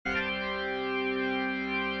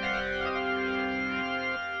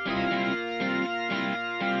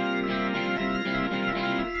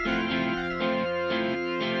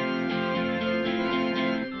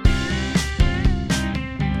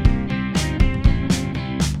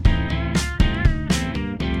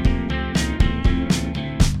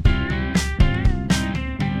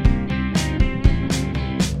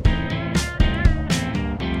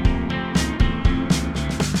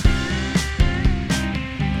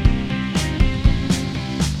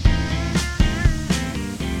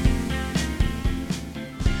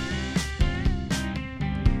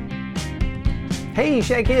Hey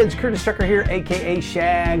Shag Kids, Curtis Tucker here, aka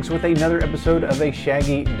Shags, with another episode of A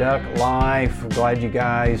Shaggy Duck Life. Glad you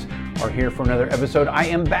guys are here for another episode. I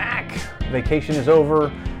am back. Vacation is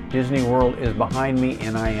over. Disney World is behind me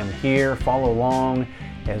and I am here. Follow along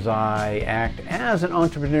as I act as an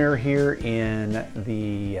entrepreneur here in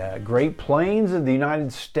the Great Plains of the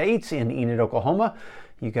United States in Enid, Oklahoma.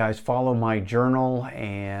 You guys follow my journal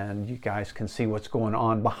and you guys can see what's going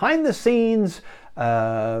on behind the scenes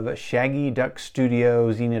of Shaggy Duck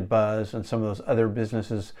Studios, Enid Buzz, and some of those other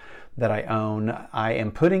businesses that I own. I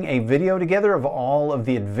am putting a video together of all of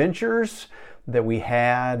the adventures that we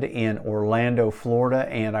had in Orlando, Florida,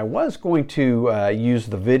 and I was going to use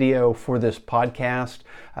the video for this podcast.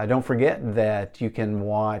 Don't forget that you can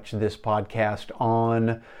watch this podcast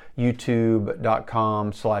on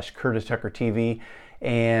youtube.com/Curtis Tucker TV.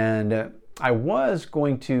 And I was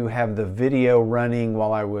going to have the video running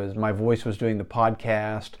while my voice was doing the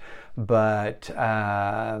podcast, but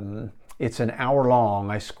it's an hour long.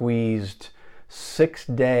 I squeezed 6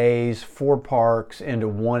 days, 4 parks into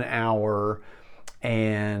 1 hour,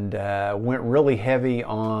 and went really heavy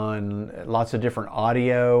on lots of different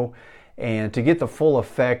audio. And to get the full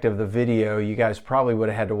effect of the video, you guys probably would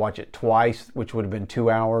have had to watch it twice, which would have been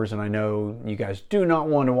 2 hours. And I know you guys do not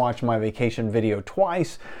want to watch my vacation video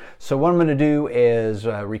twice. So what I'm going to do is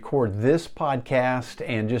record this podcast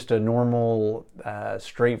and just a normal,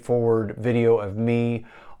 straightforward video of me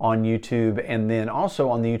on YouTube. And then also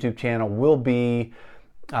on the YouTube channel will be,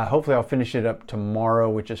 hopefully I'll finish it up tomorrow,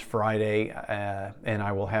 which is Friday. And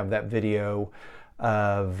I will have that video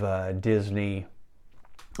of Disney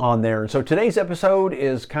on there. And so today's episode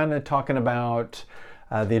is kind of talking about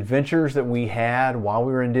the adventures that we had while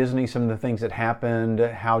we were in Disney, some of the things that happened,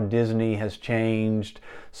 how Disney has changed,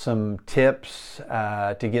 some tips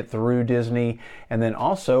to get through Disney, and then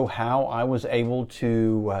also how I was able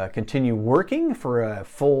to continue working for a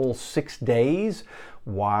full 6 days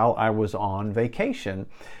while I was on vacation.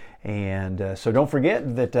 And so don't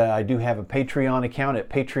forget that I do have a Patreon account at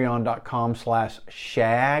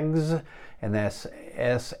patreon.com/shags, and that's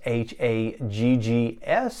SHAGGS.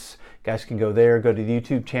 You guys can go there, go to the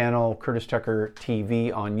YouTube channel, Curtis Tucker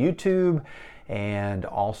TV on YouTube, and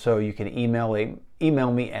also you can email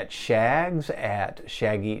me at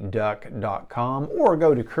shags@shaggyduck.com, or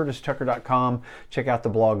go to curtistucker.com, check out the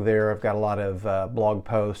blog there. I've got a lot of blog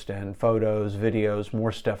posts and photos, videos,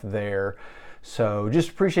 more stuff there. So just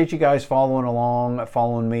appreciate you guys following along,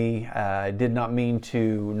 following me. I did not mean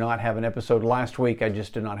to not have an episode last week. I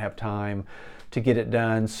just did not have time to get it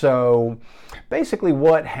done. So basically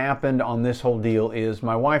what happened on this whole deal is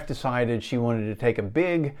my wife decided she wanted to take a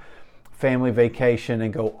big family vacation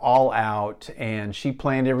and go all out, and she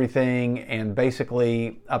planned everything, and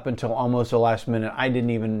basically up until almost the last minute I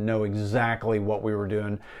didn't even know exactly what we were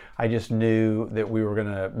doing. I just knew that we were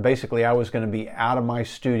I was going to be out of my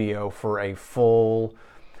studio for a full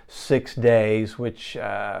 6 days, which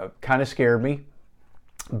kind of scared me,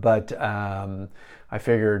 but I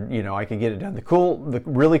figured, I could get it done. The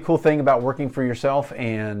really cool thing about working for yourself,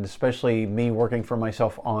 and especially me working for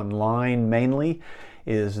myself online mainly,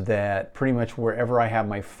 is that pretty much wherever I have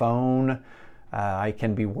my phone, I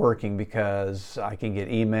can be working, because I can get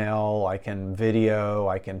email, I can video,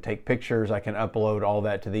 I can take pictures, I can upload all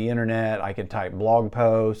that to the internet, I can type blog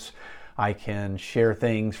posts, I can share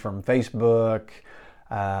things from Facebook,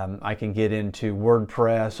 I can get into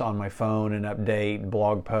WordPress on my phone and update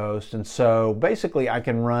blog posts. And so basically I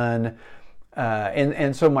can run,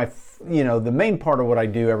 and so the main part of what I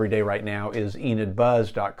do every day right now is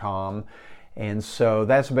enidbuzz.com. And so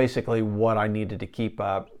that's basically what I needed to keep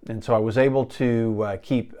up. And so I was able to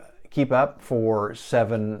keep up for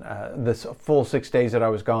this full 6 days that I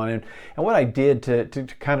was gone. And what I did to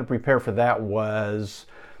kind of prepare for that was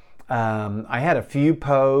I had a few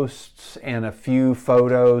posts and a few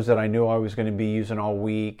photos that I knew I was going to be using all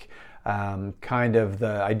week. I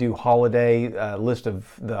do holiday list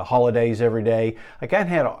of the holidays every day. Like I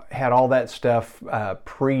had all that stuff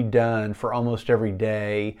pre-done for almost every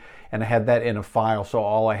day, and I had that in a file, so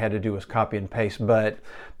all I had to do was copy and paste. But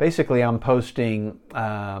basically I'm posting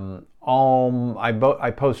I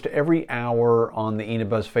post every hour on the Enid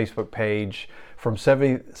Buzz Facebook page from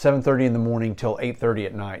 7:30 in the morning till 8:30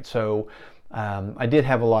 at night. So I did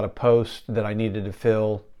have a lot of posts that I needed to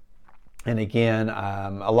fill. And again,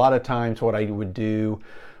 a lot of times what I would do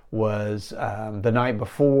was the night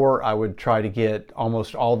before I would try to get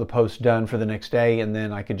almost all the posts done for the next day, and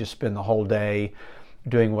then I could just spend the whole day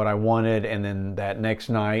doing what I wanted, and then that next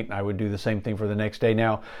night I would do the same thing for the next day.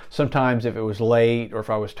 Now, sometimes if it was late or if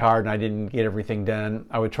I was tired and I didn't get everything done,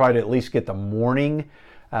 I would try to at least get the morning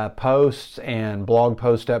posts and blog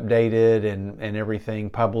post updated and everything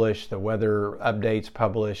published, the weather updates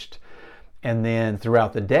published. And then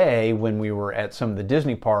throughout the day, when we were at some of the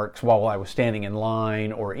Disney parks, while I was standing in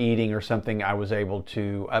line or eating or something, I was able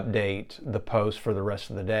to update the post for the rest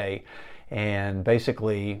of the day. And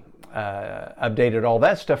basically updated all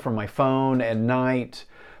that stuff from my phone. At night,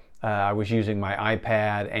 I was using my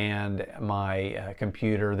iPad and my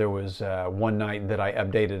computer. There was one night that I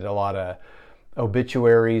updated a lot of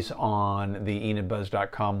obituaries on the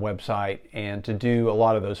enidbuzz.com website. And to do a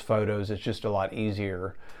lot of those photos, it's just a lot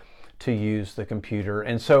easier to use the computer.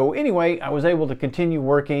 And so anyway, I was able to continue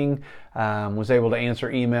working, was able to answer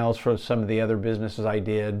emails for some of the other businesses I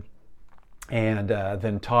did. And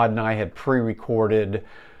then Todd and I had pre-recorded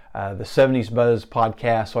the 70s Buzz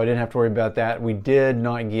podcast, so I didn't have to worry about that. We did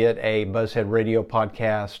not get a Buzzhead Radio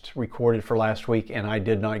podcast recorded for last week, and I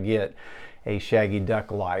did not get a Shaggy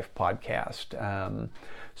Duck Life podcast.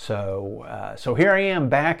 So here I am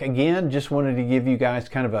back again. Just wanted to give you guys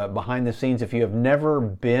kind of a behind the scenes. If you have never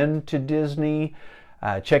been to Disney,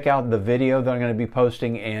 check out the video that I'm going to be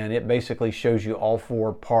posting, and it basically shows you all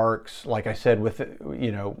 4 parks. Like I said, with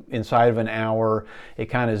inside of an hour, it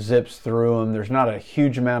kind of zips through them. There's not a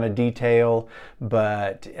huge amount of detail,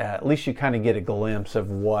 but at least you kind of get a glimpse of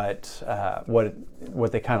what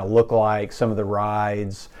they kind of look like, some of the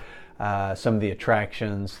rides, some of the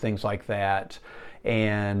attractions, things like that.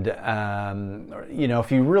 And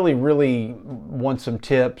if you really want some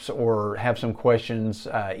tips or have some questions,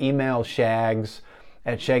 email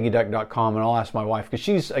shags@shaggyduck.com, and I'll ask my wife, because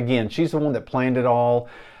she's the one that planned it all.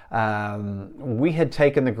 We had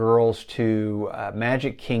taken the girls to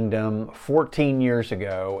Magic Kingdom 14 years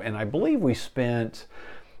ago, and I believe we spent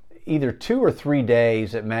either 2 or 3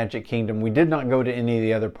 days at Magic Kingdom. We did not go to any of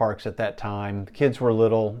the other parks at that time. The kids were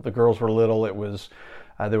little, the girls were little. It was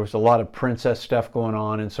there was a lot of princess stuff going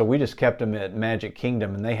on, and so we just kept them at Magic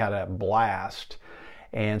Kingdom, and they had a blast.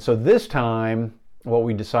 And so this time, what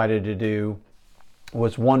we decided to do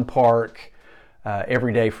was one park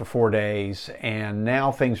every day for 4 days, and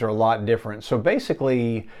now things are a lot different. So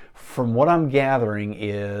basically, from what I'm gathering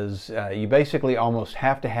is you basically almost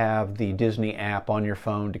have to have the Disney app on your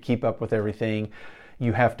phone to keep up with everything.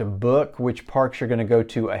 You have to book which parks you're going to go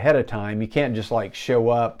to ahead of time. You can't just like show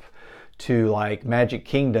up to like Magic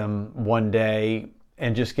Kingdom one day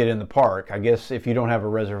and just get in the park. I guess if you don't have a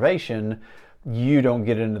reservation, you don't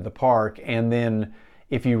get into the park. And then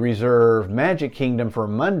if you reserve Magic Kingdom for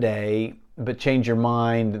Monday, but change your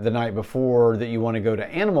mind the night before that you want to go to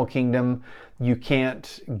Animal Kingdom, you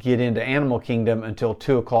can't get into Animal Kingdom until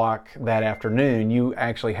 2 o'clock that afternoon. You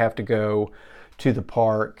actually have to go to the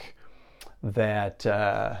park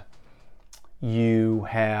that you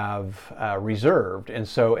have reserved. And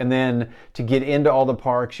then to get into all the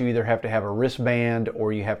parks, you either have to have a wristband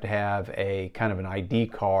or you have to have a kind of an ID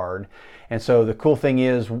card. And so the cool thing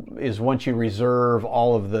is once you reserve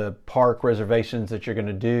all of the park reservations that you're going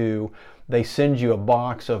to do, they send you a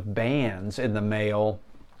box of bands in the mail.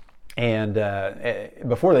 And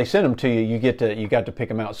before they send them to you, you got to pick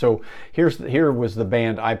them out. So here was the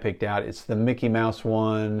band I picked out. It's the Mickey Mouse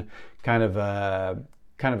one, kind of a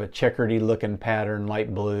checkered-y looking pattern,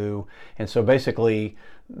 light blue. And so basically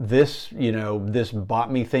this bought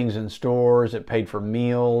me things in stores. It paid for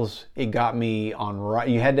meals. It got me on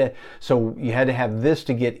you had to have this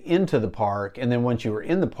to get into the park. And then once you were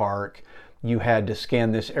in the park, you had to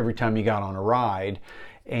scan this every time you got on a ride.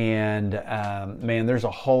 And man, there's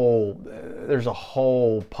a whole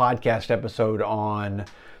podcast episode on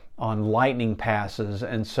lightning passes.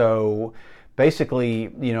 And so basically,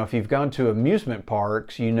 if you've gone to amusement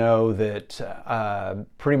parks, you know that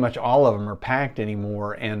pretty much all of them are packed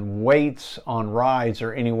anymore, and waits on rides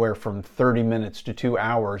are anywhere from 30 minutes to 2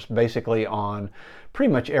 hours, basically on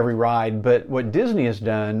pretty much every ride. But what Disney has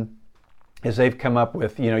done is they've come up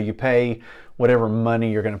with, you pay whatever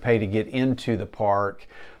money you're going to pay to get into the park,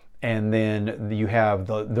 and then you have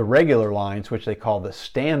the regular lines, which they call the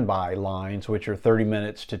standby lines, which are 30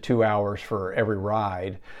 minutes to 2 hours for every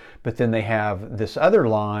ride. But then they have this other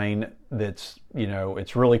line that's,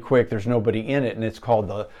 it's really quick, there's nobody in it, and it's called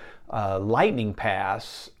the Lightning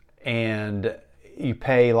Pass, and you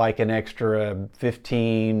pay like an extra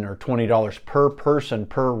 $15 or $20 per person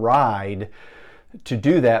per ride to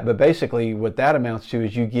do that. But basically what that amounts to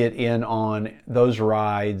is you get in on those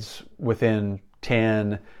rides within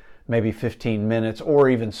 10, maybe 15 minutes or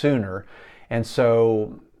even sooner. And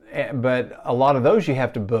so, but a lot of those you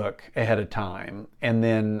have to book ahead of time. And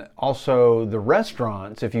then also the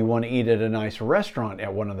restaurants, if you want to eat at a nice restaurant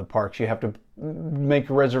at one of the parks, you have to make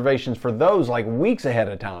reservations for those like weeks ahead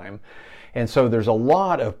of time. And so there's a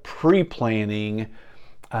lot of pre-planning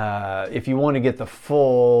if you want to get the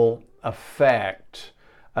full effect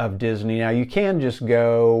of Disney. Now you can just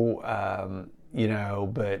go,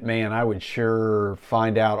 but man, I would sure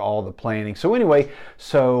find out all the planning. So anyway,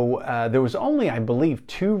 there was only, I believe,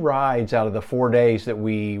 2 rides out of the 4 days that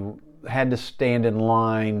we had to stand in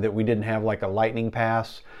line that we didn't have like a lightning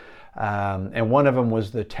pass. And one of them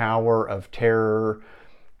was the Tower of Terror,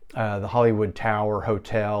 the Hollywood Tower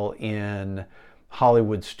Hotel in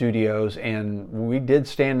Hollywood Studios, and we did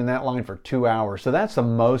stand in that line for 2 hours. So that's the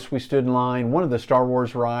most we stood in line. One of the Star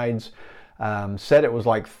Wars rides said it was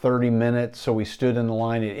like 30 minutes, so we stood in the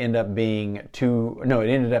line. It ended up being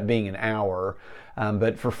an hour.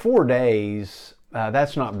 But for 4 days,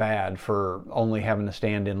 that's not bad for only having to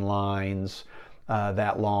stand in lines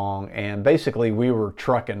that long. And basically we were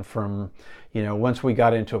trucking from, once we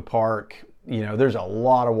got into a park, there's a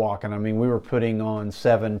lot of walking. I mean, we were putting on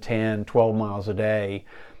 7, 10, 12 miles a day,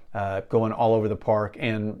 going all over the park.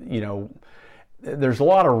 And, there's a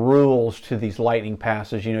lot of rules to these lightning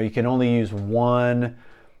passes. You can only use 1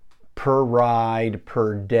 per ride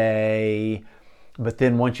per day. But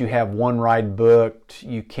then once you have 1 ride booked,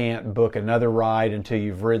 you can't book another ride until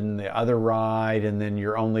you've ridden the other ride. And then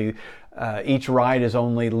each ride is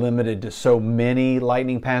only limited to so many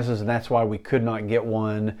lightning passes. And that's why we could not get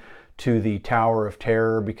one to the Tower of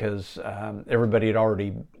Terror, because everybody had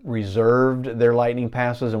already reserved their lightning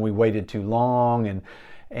passes and we waited too long.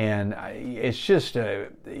 And it's just,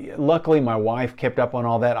 luckily my wife kept up on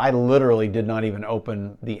all that. I literally did not even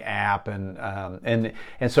open the app. And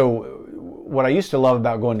so what I used to love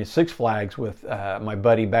about going to Six Flags with my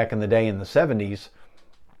buddy back in the day in the 70s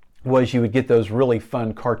was you would get those really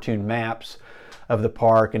fun cartoon maps of the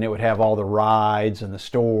park, and it would have all the rides and the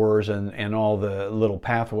stores and all the little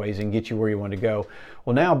pathways and get you where you want to go.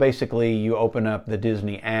 Well, now basically you open up the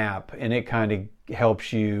Disney app and it kind of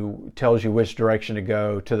tells you which direction to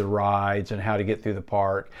go to the rides and how to get through the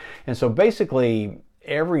park. And so basically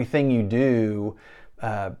everything you do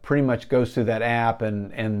pretty much goes through that app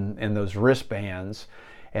and those wristbands.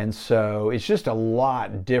 And so it's just a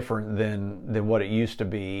lot different than what it used to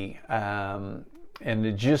be. And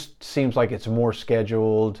it just seems like it's more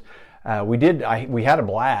scheduled. We had a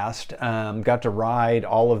blast. Got to ride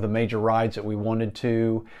all of the major rides that we wanted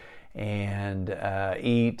to, and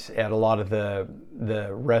eat at a lot of the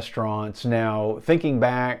restaurants. Now, thinking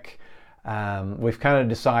back, we've kind of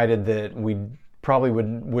decided that we probably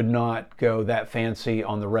would not go that fancy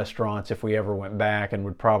on the restaurants if we ever went back, and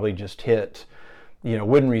would probably just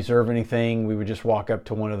wouldn't reserve anything. We would just walk up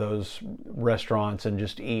to one of those restaurants and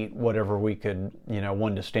just eat whatever we could,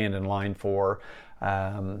 wanted to stand in line for.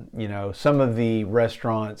 Some of the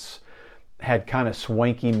restaurants had kind of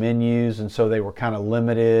swanky menus, and so they were kind of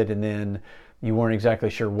limited, and then you weren't exactly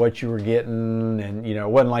sure what you were getting. And, it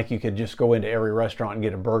wasn't like you could just go into every restaurant and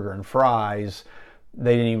get a burger and fries.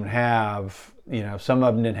 They didn't even have, some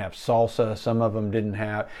of them didn't have salsa. Some of them didn't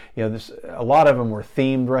have, a lot of them were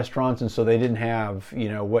themed restaurants. And so they didn't have,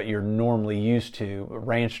 what you're normally used to,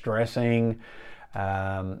 ranch dressing,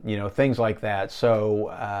 things like that.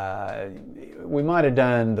 So we might have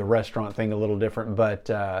done the restaurant thing a little different, but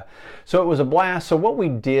so it was a blast. So what we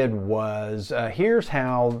did was, here's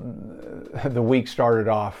how the week started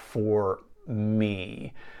off for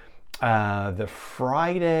me. The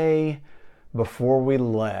Friday before we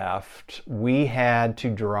left, we had to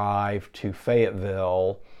drive to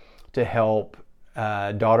Fayetteville to help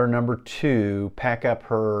daughter number 2 pack up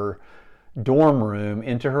her dorm room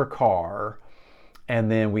into her car.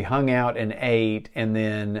 And then we hung out and ate, and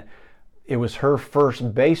then it was her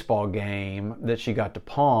first baseball game that she got to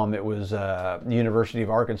palm. It was University of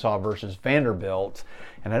Arkansas versus Vanderbilt,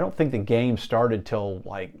 and I don't think the game started till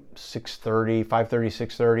like 6:30,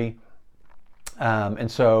 5:30, 6:30. And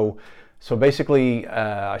so basically,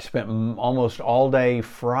 I spent almost all day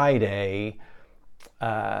Friday.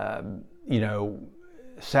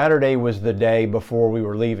 Saturday was the day before we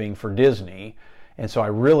were leaving for Disney, and so I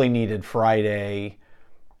really needed Friday.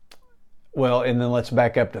 Well, and then let's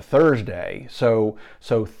back up to Thursday. So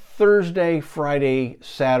Thursday, Friday,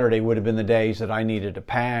 Saturday would have been the days that I needed to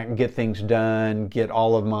pack, get things done, get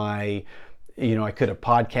all of my, I could have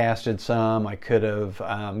podcasted some, I could have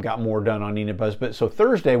got more done on Nina Buzz. But so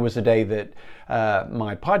Thursday was the day that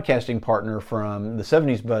my podcasting partner from the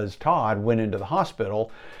 70s Buzz, Todd, went into the hospital,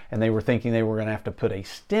 and they were thinking they were going to have to put a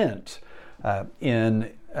stent in,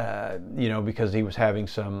 because he was having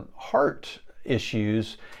some heart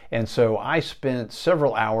issues. And so I spent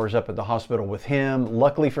several hours up at the hospital with him.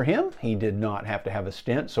 Luckily for him, he did not have to have a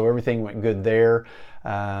stent, so everything went good there.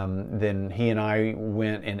 Then he and I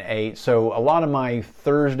went and ate. So a lot of my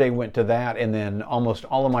Thursday went to that, and then almost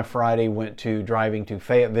all of my Friday went to driving to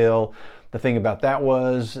Fayetteville. The thing about that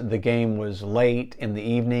was the game was late in the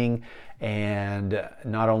evening, and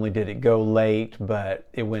not only did it go late, but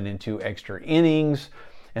it went into extra innings.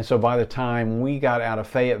 And so by the time we got out of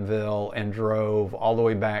Fayetteville and drove all the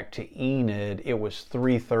way back to Enid, it was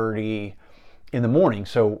 3:30 in the morning.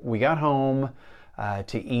 So we got home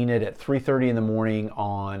to Enid at 3:30 in the morning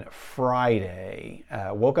on Friday.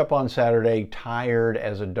 Woke up on Saturday tired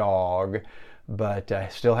as a dog, but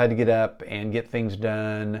still had to get up and get things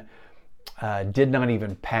done. Did not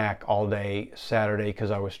even pack all day Saturday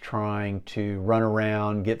because I was trying to run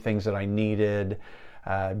around, get things that I needed.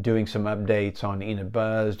 Doing some updates on Enid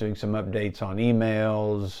Buzz, doing some updates on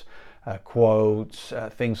emails, quotes,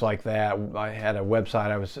 things like that. I had a website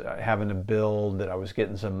I was having to build that I was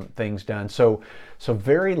getting some things done. So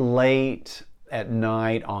very late at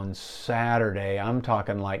night on Saturday, I'm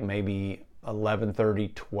talking like maybe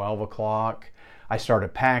 11:30, 12 o'clock, I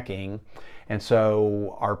started packing. And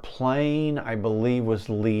so our plane, I believe, was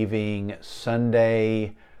leaving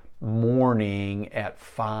Sunday morning at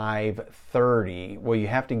 5:30. Well, you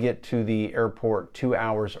have to get to the airport 2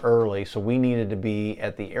 hours early, so we needed to be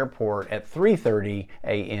at the airport at 3:30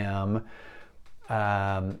 a.m.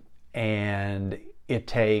 And it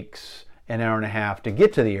takes an hour and a half to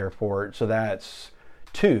get to the airport, so that's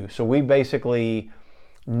 2. So we basically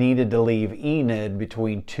needed to leave Enid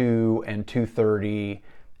between 2 and 2:30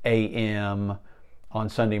 a.m. on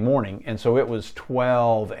Sunday morning. And so it was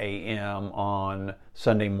 12 a.m. on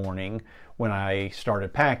Sunday morning when I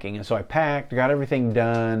started packing. And so I packed, got everything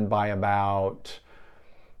done by about,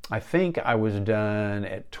 I think I was done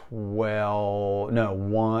at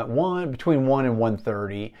 1, between 1 and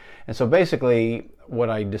 1:30. And so basically what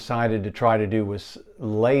I decided to try to do was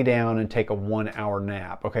lay down and take a 1-hour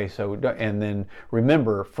nap. Okay, so, and then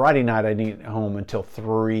remember, Friday night I didn't get home until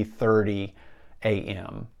 3:30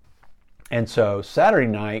 a.m. And so Saturday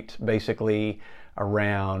night, basically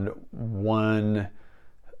around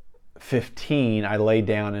 1:15, I laid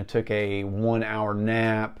down and took a 1-hour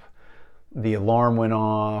nap. The alarm went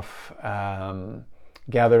off,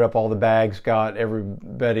 gathered up all the bags, got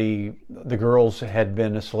everybody, the girls had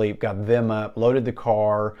been asleep, got them up, loaded the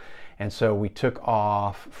car, and so we took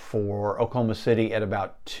off for Oklahoma City at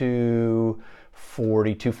about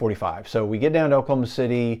 2:40, 2:45. So we get down to Oklahoma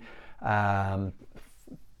City,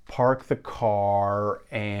 park the car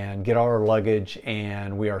and get all our luggage,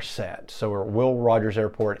 and we are set. So we're at Will Rogers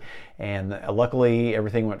Airport, and luckily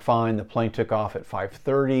everything went fine. The plane took off at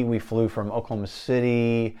 5:30. We flew from Oklahoma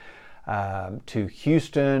City to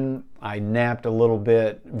Houston. I napped a little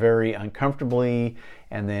bit, very uncomfortably,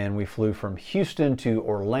 and then we flew from Houston to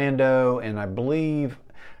Orlando, and I believe,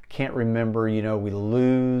 can't remember, we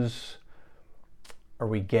lose or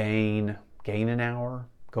we gain an hour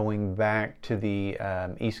going back to the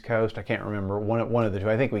East Coast. I can't remember, one of the two.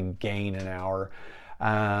 I think we gain an hour.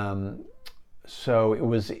 So it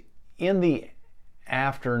was in the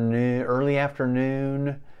afternoon, early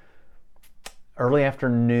afternoon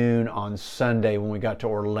on Sunday when we got to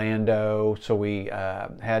Orlando. So we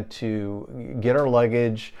had to get our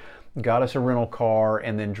luggage, got us a rental car,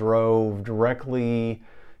 and then drove directly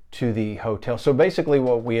to the hotel. So basically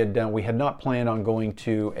what we had done, we had not planned on going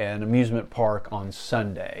to an amusement park on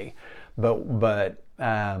Sunday, but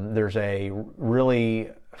there's a really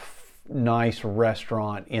nice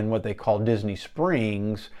restaurant in what they call Disney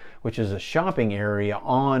Springs, which is a shopping area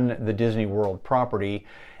on the Disney World property.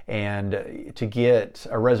 And to get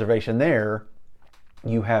a reservation there,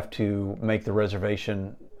 you have to make the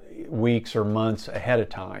reservation weeks or months ahead of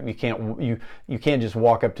time. You can't just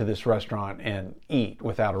walk up to this restaurant and eat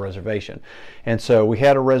without a reservation. And so we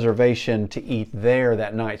had a reservation to eat there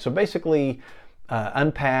that night. So basically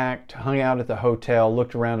unpacked, hung out at the hotel,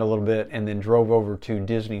 looked around a little bit, and then drove over to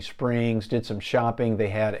Disney Springs, did some shopping. They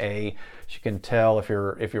had as you can tell if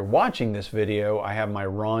you're watching this video, I have my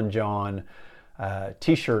Ron Jon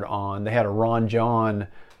t-shirt on. They had a Ron Jon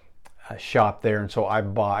shop there, and so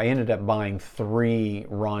I ended up buying 3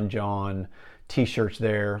 Ron Jon t-shirts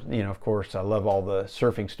there. Of course, I love all the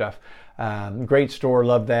surfing stuff. Great store,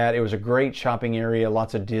 love that. It was a great shopping area,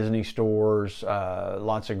 lots of Disney stores,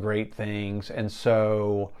 lots of great things. And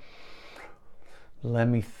so let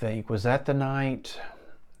me think, was that the night?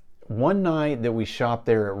 One night that we shopped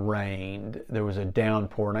there, it rained. There was a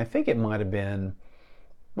downpour, and I think it might have been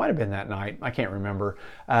that night. I can't remember.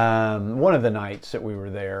 One of the nights that we were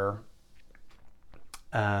there.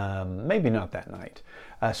 Maybe not that night.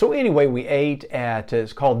 So anyway, we ate at,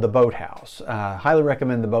 it's called the Boathouse. Highly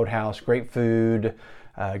recommend the Boathouse. Great food,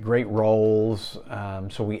 great rolls.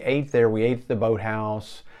 So we ate there. We ate at the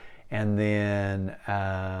Boathouse, and then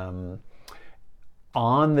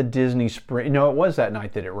on the Disney Spring, no, it was that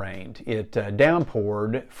night that it rained. It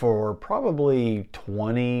downpoured for probably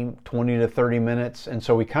 20 to 30 minutes, and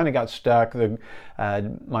so we kind of got stuck.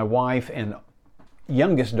 My wife and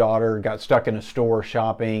youngest daughter got stuck in a store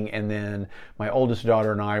shopping, and then my oldest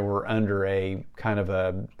daughter and I were under a kind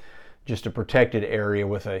of just a protected area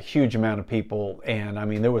with a huge amount of people. And I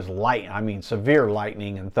mean, there was severe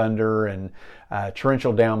lightning and thunder and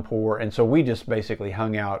torrential downpour, and so we just basically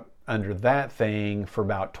hung out under that thing for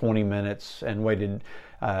about 20 minutes and waited.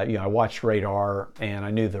 I watched radar, and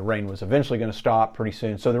I knew the rain was eventually going to stop pretty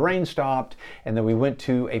soon. So the rain stopped, and then we went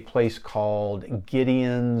to a place called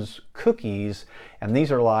Gideon's Cookies, and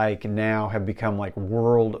these are now have become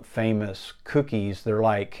world famous cookies.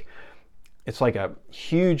 It's like a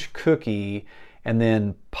huge cookie, and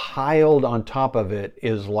then piled on top of it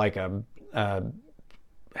is like a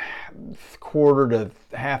quarter to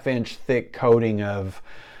half-inch thick coating of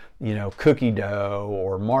cookie dough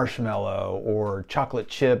or marshmallow or chocolate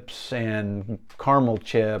chips and caramel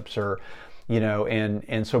chips, or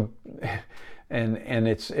and so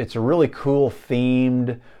it's a really cool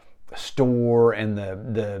themed store, and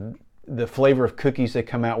the flavor of cookies they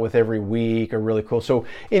come out with every week are really cool. So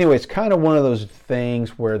anyway, it's kind of one of those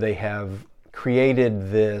things where they have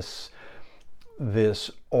created this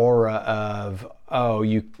aura of, oh,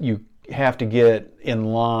 you have to get in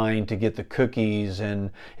line to get the cookies,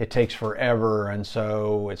 and it takes forever, and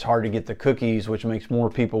so it's hard to get the cookies, which makes more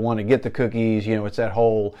people want to get the cookies. It's that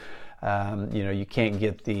whole you can't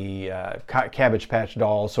get the Cabbage Patch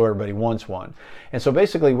dolls, so everybody wants one. And so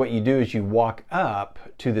basically what you do is you walk up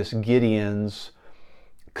to this Gideon's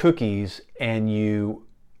Cookies, and you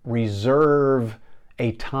reserve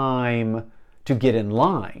a time to get in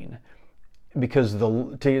line, because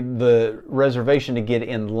the reservation to get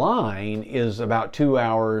in line is about 2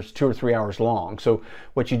 or 3 hours long. So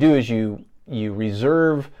what you do is you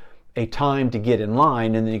reserve a time to get in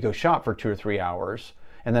line, and then you go shop for 2 or 3 hours.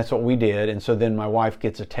 And that's what we did. And so then my wife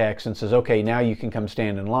gets a text and says, okay, now you can come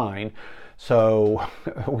stand in line. So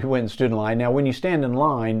we went and stood in line. Now, when you stand in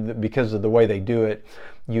line, because of the way they do it,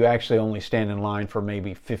 you actually only stand in line for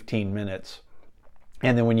maybe 15 minutes.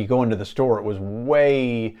 And then when you go into the store, it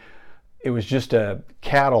was just a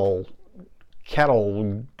cattle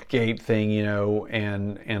gate thing,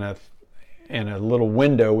 and a little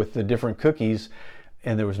window with the different cookies,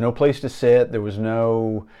 and there was no place to sit. There was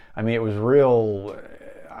it was real.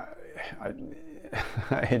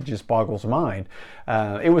 It just boggles mind.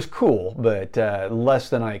 It was cool, but less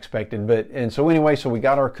than I expected. So we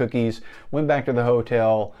got our cookies, went back to the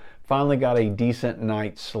hotel, finally got a decent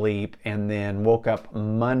night's sleep, and then woke up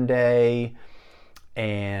Monday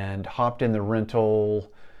and hopped in the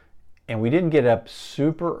rental. And we didn't get up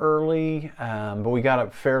super early, but we got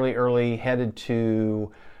up fairly early,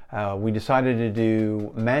 we decided to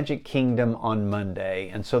do Magic Kingdom on Monday.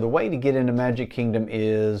 And so the way to get into Magic Kingdom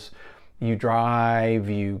is you drive,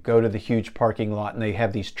 you go to the huge parking lot, and they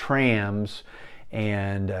have these trams,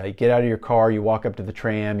 and you get out of your car, you walk up to the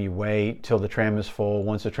tram, you wait till the tram is full.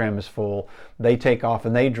 Once the tram is full, they take off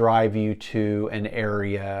and they drive you to an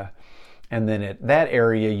area. And then at that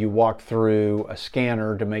area, you walk through a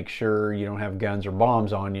scanner to make sure you don't have guns or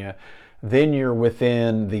bombs on you. Then you're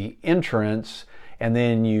within the entrance, and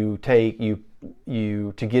then to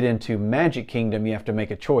get into Magic Kingdom, you have to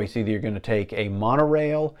make a choice. Either you're going to take a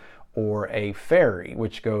monorail or a ferry,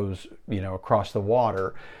 which goes, across the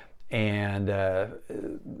water. And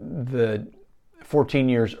the 14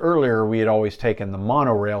 years earlier, we had always taken the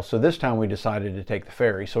monorail, so this time we decided to take the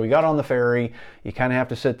ferry. So we got on the ferry. You kind of have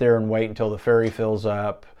to sit there and wait until the ferry fills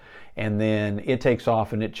up, and then it takes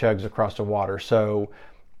off and it chugs across the water. So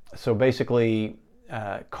basically,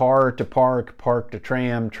 car to park, park to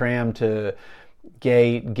tram, tram to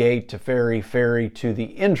gate, gate to ferry, ferry to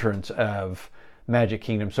the entrance of Magic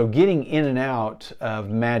Kingdom. So getting in and out of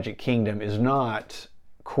Magic Kingdom is not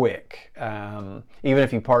quick. Even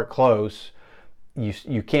if you park close,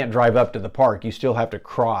 you can't drive up to the park. You still have to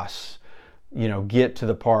cross, get to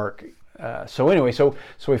the park. So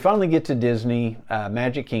we finally get to Disney,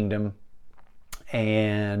 Magic Kingdom,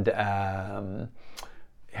 and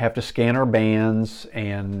have to scan our bands,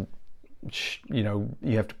 and you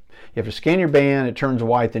have to scan your band. It turns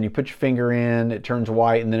white, then you put your finger in, it turns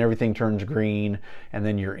white, and then everything turns green, and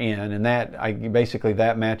then you're in. And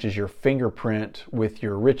that matches your fingerprint with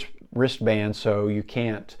your wristband, so you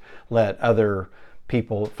can't let other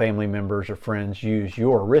people, family members or friends use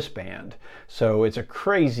your wristband. So it's a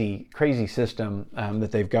crazy system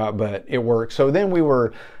that they've got, but it works. So then we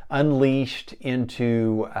were unleashed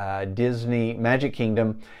into Disney Magic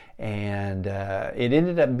Kingdom, and it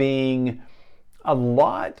ended up being a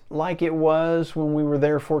lot like it was when we were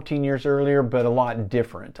there 14 years earlier, but a lot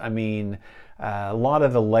different. I mean, a lot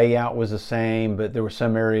of the layout was the same, but there were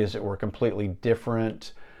some areas that were completely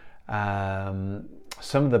different.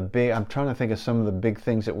 Some of the big, I'm trying to think of some of the big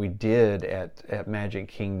things that we did at Magic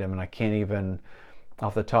Kingdom, and I can't even,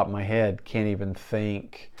 off the top of my head, can't even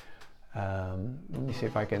think. Let me see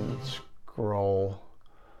if I can scroll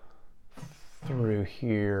through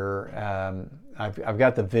here. I've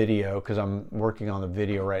got the video because I'm working on the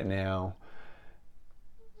video right now.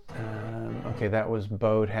 Okay, that was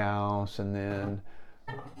Boathouse, and then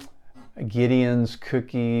Gideon's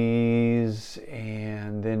Cookies,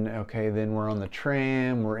 and then then we're on the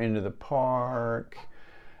tram, we're into the park.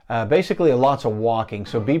 Basically lots of walking,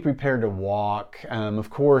 so be prepared to walk. Of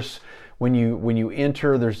course, when you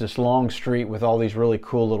enter, there's this long street with all these really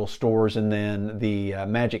cool little stores, and then the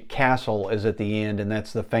Magic Castle is at the end, and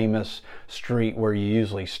that's the famous street where you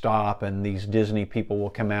usually stop and these Disney people will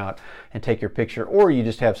come out and take your picture, or you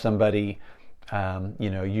just have somebody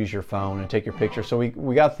use your phone and take your picture. So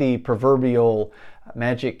we got the proverbial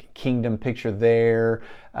Magic Kingdom picture there.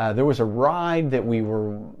 There was a ride that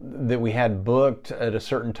we had booked at a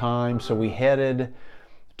certain time, so we headed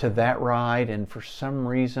to that ride, and for some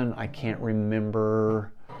reason I can't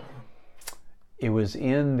remember. It was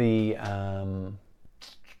in the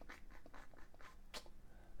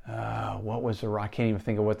what was the ride? I can't even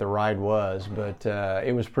think of what the ride was, but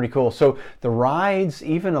it was pretty cool. So the rides,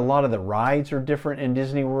 even a lot of the rides are different in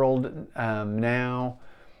Disney World now.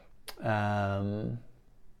 I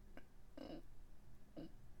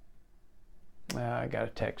got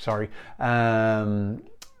a text, sorry.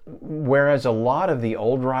 Whereas a lot of the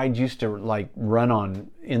old rides used to like run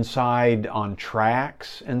inside on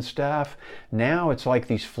tracks and stuff, now it's like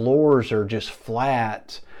these floors are just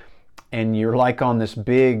flat, and you're like on this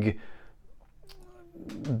big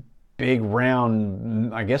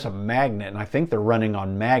round, I guess a magnet, and I think they're running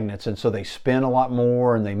on magnets, and so they spin a lot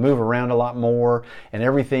more and they move around a lot more, and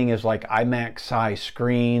everything is like IMAX size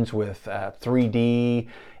screens with 3D,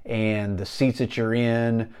 and the seats that you're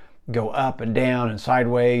in go up and down and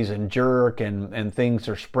sideways and jerk, and things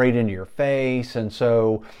are sprayed into your face, and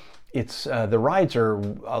so it's the rides are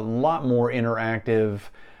a lot more interactive.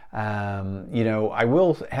 I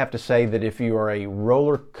will have to say that if you are a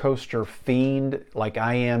roller coaster fiend like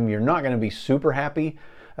I am, you're not going to be super happy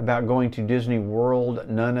about going to Disney World.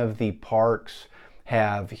 None of the parks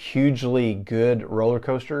have hugely good roller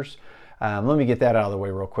coasters. Let me get that out of the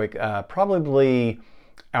way real quick. Probably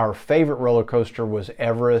our favorite roller coaster was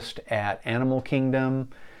Everest at Animal Kingdom.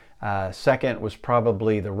 Second was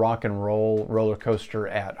probably the Rock and Roll roller coaster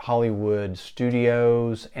at Hollywood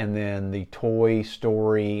Studios, and then the Toy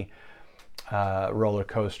Story roller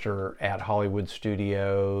coaster at Hollywood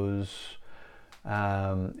Studios.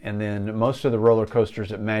 And then most of the roller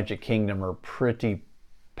coasters at Magic Kingdom are pretty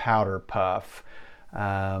powder puff.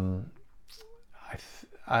 I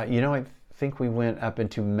think we went up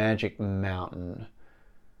into Magic Mountain.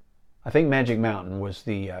 I think Magic Mountain was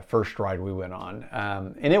the first ride we went on,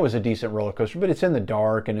 and it was a decent roller coaster, but it's in the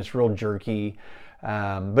dark and it's real jerky,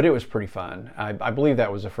 but it was pretty fun. I believe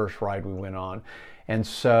that was the first ride we went on, and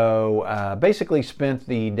so basically spent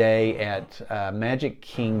the day at Magic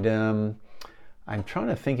Kingdom. I'm trying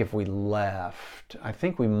to think if we left. I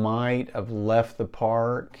think we might have left the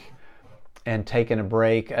park and taken a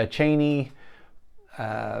break. Cheney,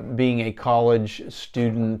 being a college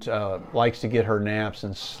student, likes to get her naps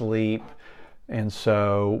and sleep, and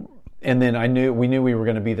then we knew we were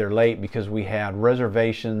going to be there late because we had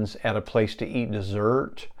reservations at a place to eat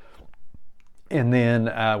dessert, and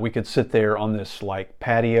then we could sit there on this like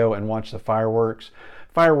patio and watch the fireworks.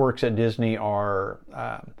 Fireworks at Disney are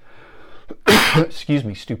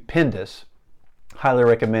stupendous. Highly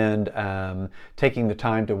recommend taking the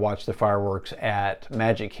time to watch the fireworks at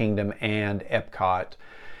Magic Kingdom and Epcot.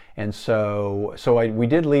 And so we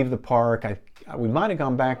did leave the park. We might have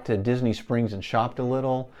gone back to Disney Springs and shopped a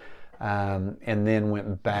little, and then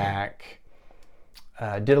went back.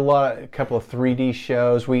 Did a couple of 3D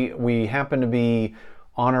shows. We happened to be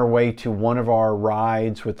on our way to one of our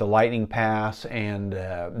rides with the Lightning Pass, and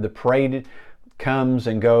the parade comes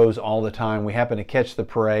and goes all the time. We happen to catch the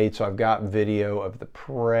parade, so I've got video of the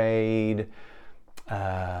parade.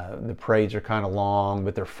 The parades are kind of long,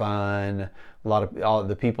 but they're fun. All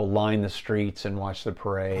the people line the streets and watch the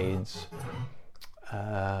parades.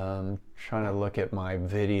 Trying to look at my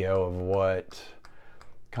video of what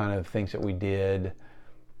kind of things that we did.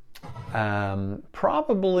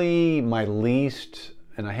 Probably my least,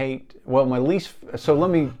 and I hate, well, my least, let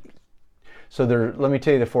me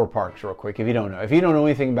tell you the 4 parks real quick if you don't know. If you don't know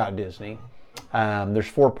anything about Disney, there's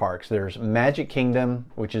 4 parks. There's Magic Kingdom,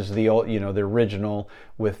 which is the old, the original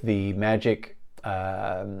with the Magic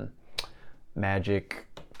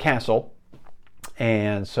Castle.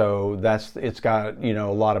 And so it's got, a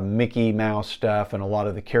lot of Mickey Mouse stuff and a lot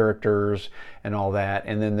of the characters and all that.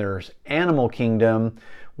 And then there's Animal Kingdom,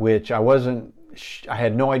 which I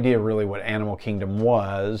had no idea really what Animal Kingdom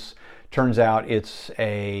was. Turns out it's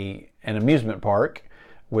an amusement park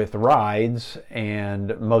with rides,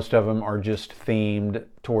 and most of them are just themed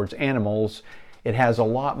towards animals. It has a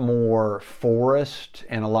lot more forest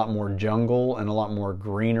and a lot more jungle and a lot more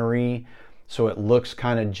greenery, so it looks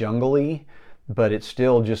kind of jungly, but it's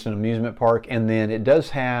still just an amusement park. And then it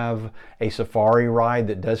does have a safari ride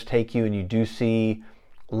that does take you, and you do see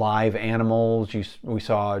live animals. We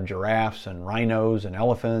saw giraffes and rhinos and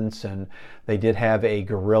elephants, and they did have a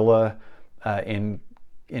gorilla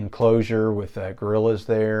enclosure with gorillas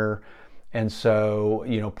there. And so,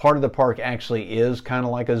 part of the park actually is kind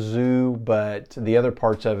of like a zoo, but the other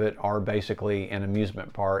parts of it are basically an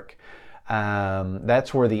amusement park.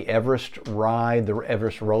 That's where the Everest ride, the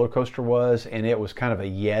Everest roller coaster was, and it was kind of a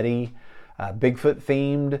Yeti, Bigfoot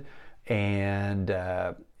themed. And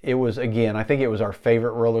it was, again, I think it was our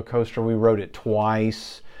favorite roller coaster. We rode it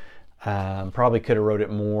twice. Probably could have rode it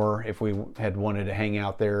more if we had wanted to hang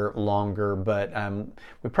out there longer, but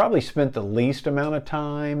we probably spent the least amount of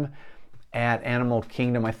time at Animal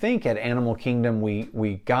Kingdom. I think at Animal Kingdom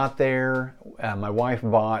we got there. My wife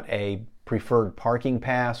bought a preferred parking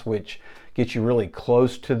pass, which gets you really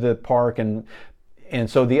close to the park, and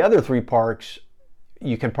so the other 3 parks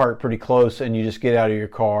you can park pretty close, and you just get out of your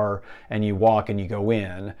car and you walk and you go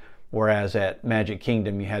in. Whereas at Magic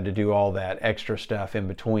Kingdom, you had to do all that extra stuff in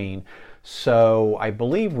between. So I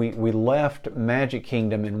believe we left Magic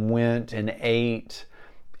Kingdom and went and ate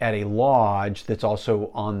at a lodge that's also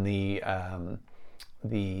on the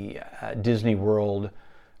Disney World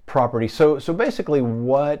property. So basically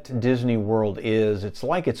what Disney World is, it's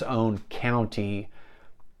like its own county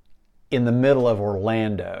in the middle of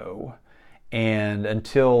Orlando. And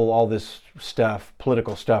until all this stuff,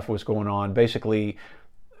 political stuff was going on, basically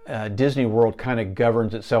Disney World kind of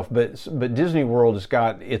governs itself, but Disney World has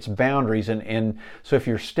got its boundaries, and so if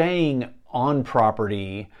you're staying on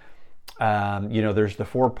property, there's the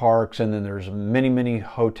 4 parks, and then there's many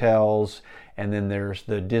hotels, and then there's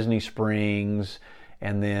the Disney Springs,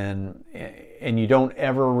 and you don't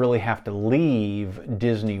ever really have to leave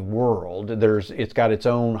Disney World. It's got its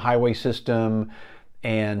own highway system,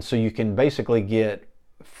 and so you can basically get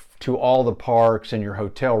to all the parks and your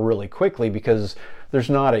hotel really quickly, because there's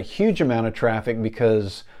not a huge amount of traffic,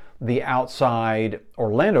 because the outside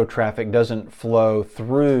Orlando traffic doesn't flow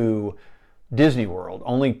through Disney World.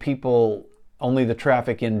 Only the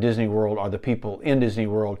traffic in Disney World are the people in Disney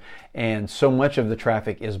World, and so much of the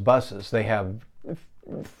traffic is buses. They have,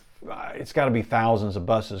 it's got to be thousands of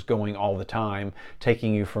buses going all the time,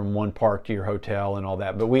 taking you from one park to your hotel and all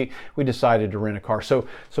that. But we decided to rent a car. So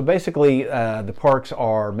basically the parks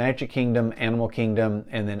are Magic Kingdom, Animal Kingdom,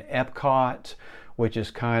 and then Epcot, which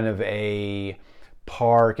is kind of a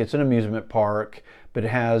park. It's an amusement park, but it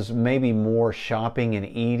has maybe more shopping and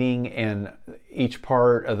eating, and each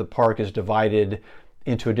part of the park is divided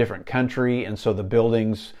into a different country, and so the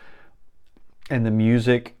buildings and the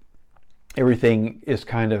music, everything is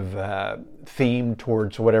kind of themed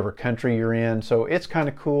towards whatever country you're in. So it's kind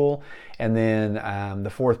of cool. And then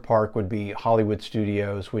the 4th park would be Hollywood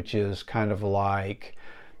Studios, which is kind of like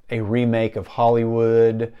a remake of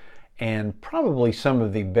Hollywood, and probably some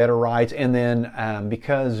of the better rides. And then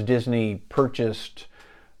because Disney purchased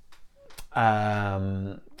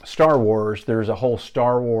Star Wars, there's a whole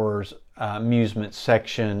Star Wars amusement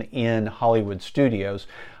section in Hollywood Studios.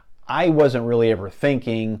 I wasn't really ever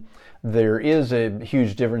thinking there is a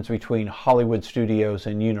huge difference between Hollywood Studios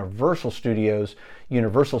and Universal Studios.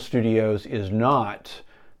 Universal Studios is not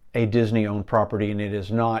a Disney-owned property, and it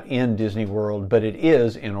is not in Disney World, but it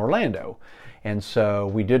is in Orlando. And so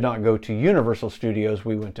we did not go to Universal Studios.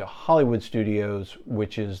 We went to Hollywood Studios,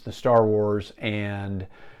 which is the Star Wars, and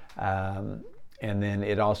then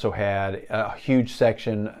it also had a huge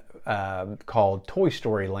section called Toy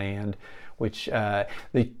Story Land, which the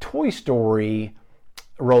Toy Story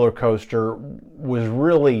roller coaster was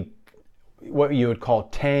really what you would call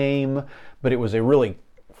tame, but it was a really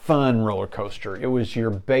fun roller coaster. It was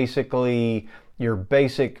your basic probably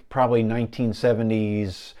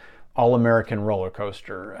 1970s all-American roller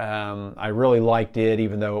coaster. I really liked it,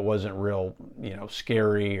 even though it wasn't real,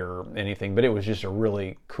 scary or anything, but it was just a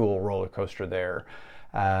really cool roller coaster there.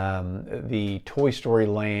 The Toy Story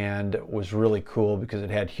Land was really cool because it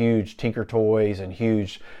had huge Tinker Toys and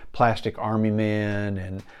huge plastic army men,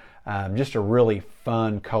 and just a really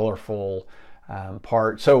fun, colorful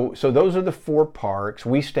part. So those are the 4 parks.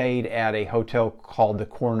 We stayed at a hotel called the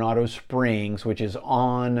Coronado Springs, which is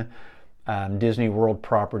on Disney World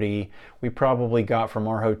property. We probably got from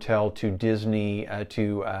our hotel to Disney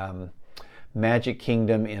to Magic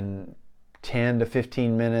Kingdom in 10 to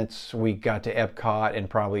 15 minutes. We got to Epcot in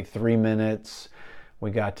probably 3 minutes.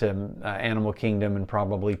 We got to Animal Kingdom in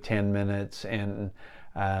probably 10 minutes, and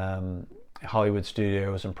Hollywood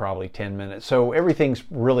Studios in probably 10 minutes. So everything's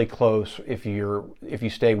really close if you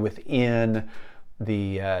stay within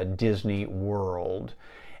the Disney World.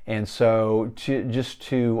 And so to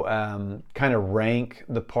kind of rank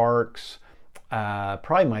the parks,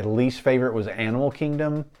 probably my least favorite was Animal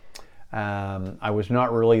Kingdom. I was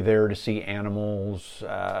not really there to see animals,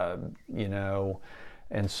 and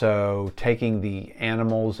so taking the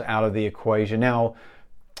animals out of the equation.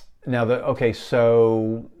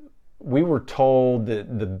 So we were told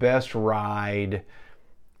that the best ride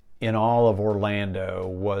in all of Orlando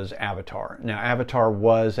was Avatar. Now, Avatar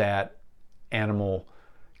was at Animal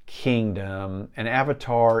Kingdom, and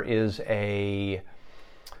Avatar is a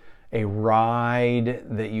ride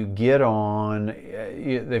that you get on.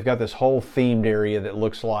 They've got this whole themed area that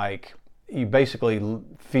looks like you basically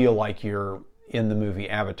feel like you're in the movie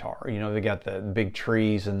Avatar. They got the big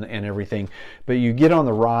trees and everything, but you get on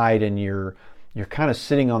the ride and you're kind of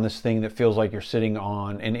sitting on this thing that feels like you're sitting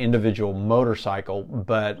on an individual motorcycle,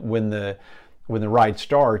 but when the ride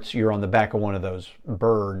starts, you're on the back of one of those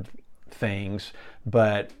bird things,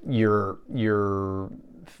 but your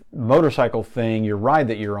motorcycle thing, your ride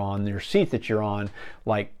that you're on, your seat that you're on,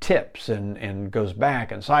 like tips and goes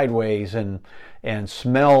back and sideways, and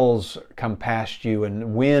smells come past you,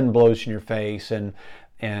 and wind blows in your face, and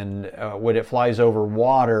when it flies over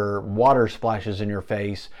water splashes in your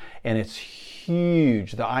face, and it's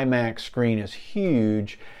huge. The IMAX screen is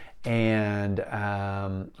huge, and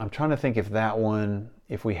I'm trying to think if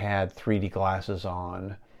we had 3D glasses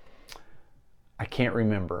on. I can't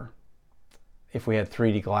remember if we had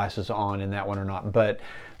 3D glasses on in that one or not, but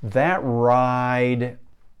that ride,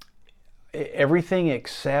 everything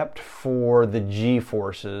except for the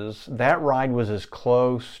G-forces, that ride was as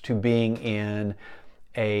close to being in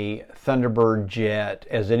a Thunderbird jet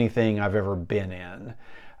as anything I've ever been in.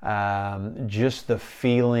 Just the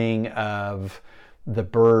feeling of the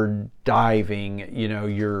bird diving,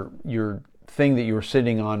 your thing that you were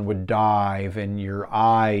sitting on would dive, and your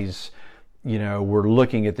eyes were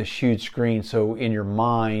looking at this huge screen. So in your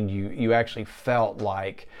mind, you actually felt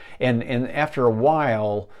like, and after a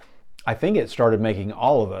while, I think it started making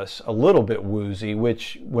all of us a little bit woozy,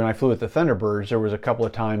 which when I flew with the Thunderbirds, there was a couple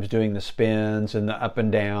of times doing the spins and the up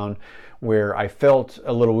and down where I felt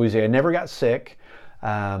a little woozy. I never got sick,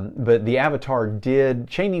 but the Avatar did.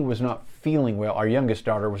 Cheney was not feeling well. Our youngest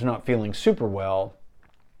daughter was not feeling super well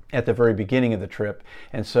at the very beginning of the trip,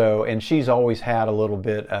 and she's always had a little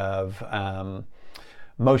bit of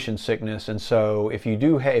motion sickness, and so if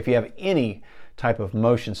you have any type of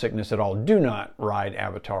motion sickness at all, do not ride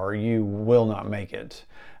Avatar. You will not make it.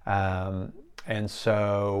 And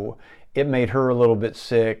so it made her a little bit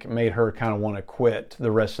sick, made her kind of want to quit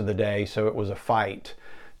the rest of the day, so it was a fight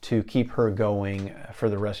to keep her going for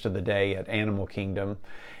the rest of the day at Animal Kingdom.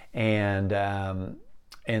 And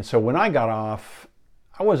so when I got off,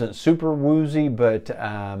 I wasn't super woozy, but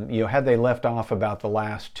had they left off about the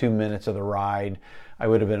last 2 minutes of the ride, I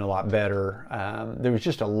would have been a lot better. There was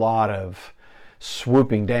just a lot of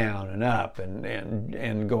swooping down and up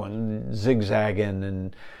and going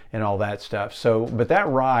zigzagging and all that stuff. So, but that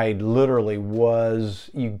ride literally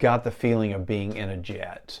you got the feeling of being in a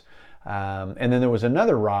jet. And then there was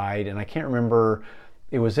another ride, and I can't remember,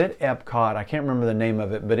 it was at Epcot, I can't remember the name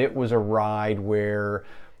of it, but it was a ride where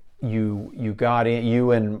you got in,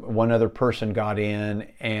 you and one other person got in,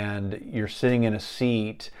 and you're sitting in a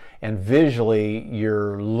seat, and visually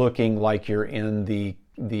you're looking like you're in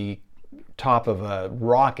the top of a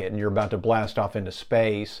rocket and you're about to blast off into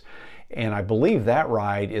space. And I believe that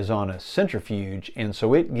ride is on a centrifuge, and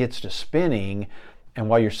so it gets to spinning, and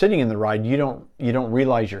while you're sitting in the ride, you don't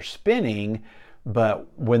realize you're spinning, but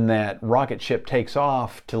when that rocket ship takes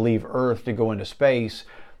off to leave Earth to go into space,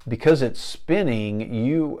 because it's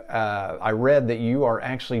spinning, I read that you are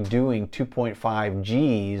actually doing 2.5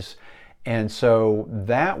 Gs, and so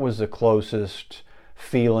that was the closest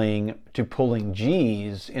feeling to pulling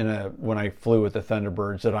G's when I flew with the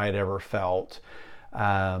Thunderbirds that I had ever felt.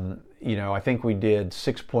 I think we did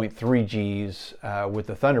 6.3 G's with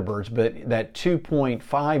the Thunderbirds, but that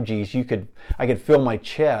 2.5 G's, I could feel my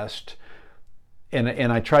chest,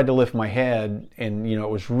 and I tried to lift my head, and it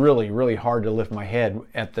was really, really hard to lift my head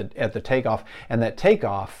at the takeoff, and that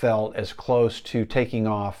takeoff felt as close to taking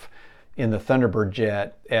off in the Thunderbird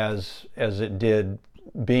jet as it did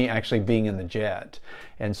being in the jet.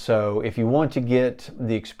 And so if you want to get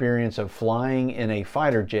the experience of flying in a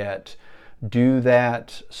fighter jet, do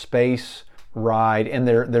that space ride. And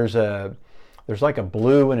there's like a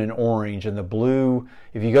blue and an orange, and the blue,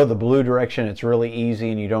 if you go the blue direction, it's really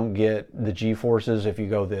easy and you don't get the G-forces if you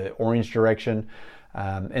go the orange direction.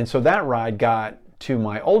 And so that ride got to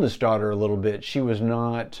my oldest daughter a little bit. She was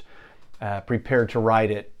not prepared to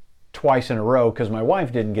ride it twice in a row, because my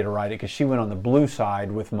wife didn't get to ride it because she went on the blue side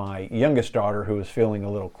with my youngest daughter, who was feeling a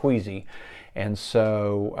little queasy. And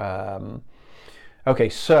so okay,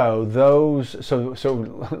 so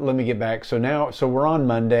let me get back. So we're on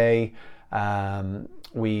Monday.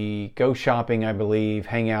 We go shopping, I believe,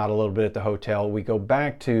 hang out a little bit at the hotel. We go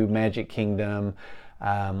back to Magic Kingdom.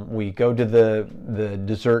 We go to the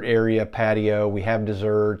dessert area patio. We have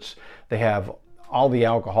desserts. They have all the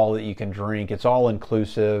alcohol that you can drink. It's all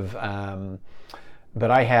inclusive.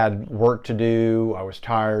 But I had work to do. I was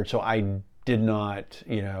tired, so I did not,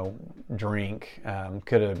 drink.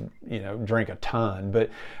 Could have, drank a ton. But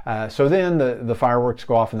so then the fireworks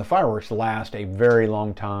go off, and the fireworks last a very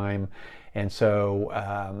long time. And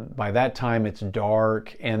so by that time it's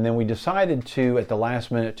dark. And then we decided at the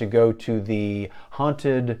last minute, to go to the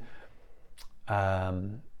haunted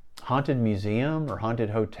museum or haunted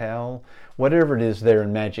hotel, whatever it is there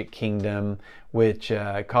in Magic Kingdom, which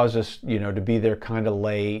caused us, to be there kind of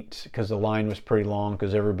late because the line was pretty long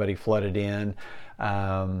because everybody flooded in.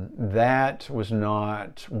 That was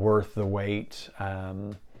not worth the wait,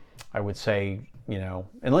 I would say,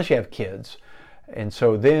 unless you have kids. And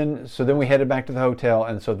so then we headed back to the hotel,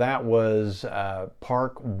 and so that was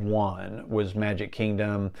Park 1 was Magic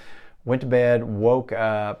Kingdom. Went to bed, woke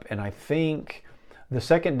up, and I think the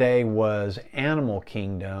second day was Animal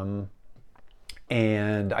Kingdom,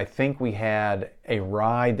 and I think we had a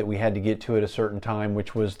ride that we had to get to at a certain time,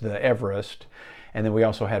 which was the Everest, and then we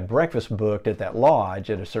also had breakfast booked at that lodge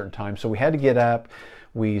at a certain time, so we had to get up.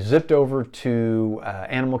 We zipped over to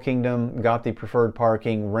Animal Kingdom, got the preferred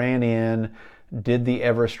parking, ran in, did the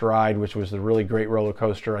Everest ride, which was the really great roller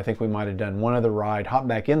coaster. I think we might have done one other ride, hopped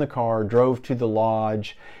back in the car, drove to the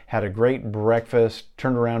lodge, had a great breakfast,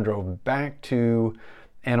 turned around, drove back to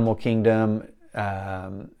Animal Kingdom,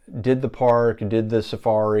 did the park, did the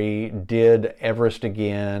safari, did Everest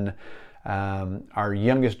again. Our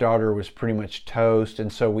youngest daughter was pretty much toast,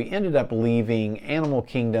 and so we ended up leaving Animal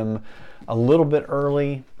Kingdom a little bit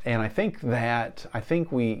early, and I think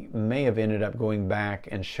we may have ended up going back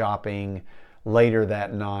and shopping later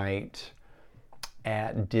that night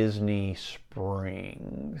at Disney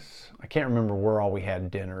Springs. I can't remember where all we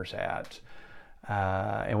had dinners at.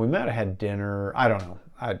 And we might have had dinner, I don't know.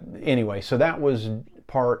 Anyway, so that was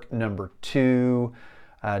park number 2.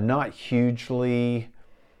 Not hugely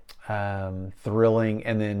thrilling.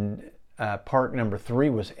 And then park number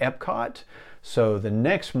 3 was Epcot. So the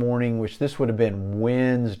next morning, which this would have been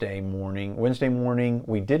Wednesday morning,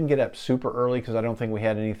 we didn't get up super early because I don't think we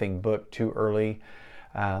had anything booked too early.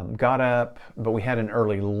 Got up, but we had an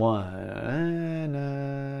early lunch.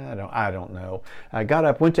 I don't know. I got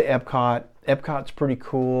up, went to Epcot. Epcot's pretty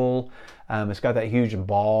cool. It's got that huge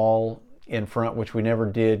ball in front, which we never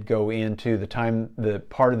did go into. The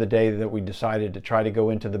part of the day that we decided to try to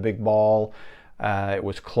go into the big ball, it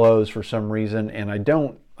was closed for some reason, and I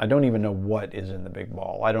don't even know what is in the big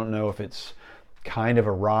ball. I don't know if it's kind of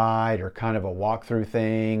a ride or kind of a walkthrough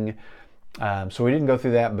thing. So we didn't go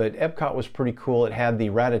through that, but Epcot was pretty cool. It had the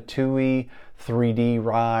Ratatouille 3D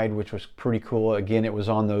ride, which was pretty cool. Again, it was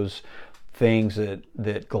on those things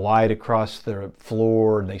that glide across the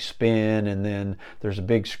floor and they spin, and then there's a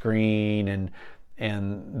big screen,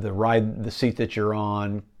 and the seat that you're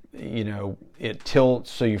on, it tilts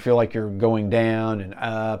so you feel like you're going down and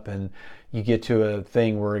up, and you get to a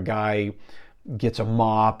thing where a guy gets a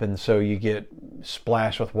mop, and so you get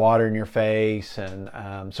splashed with water in your face. And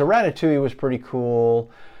so Ratatouille was pretty cool.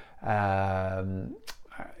 There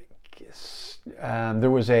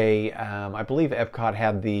was I believe Epcot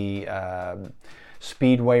had the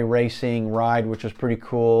Speedway racing ride, which was pretty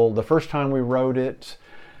cool. The first time we rode it,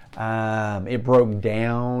 it broke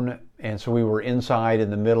down, and so we were inside in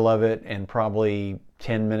the middle of it, and probably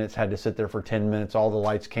 10 minutes, had to sit there for 10 minutes. All the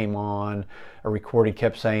lights came on. A recording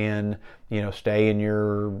kept saying, stay in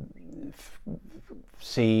your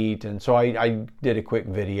seat. And so I did a quick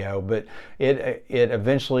video, but it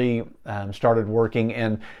eventually started working.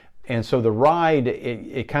 And so the ride,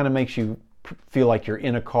 it kind of makes you feel like you're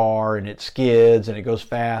in a car, and it skids and it goes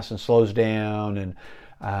fast and slows down. And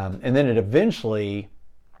then it eventually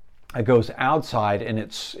goes outside, and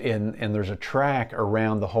and there's a track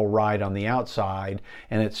around the whole ride on the outside,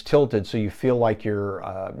 and it's tilted so you feel like you're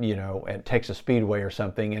at Texas Speedway or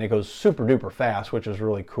something, and it goes super duper fast, which is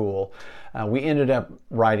really cool. We ended up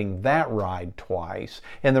riding that ride twice,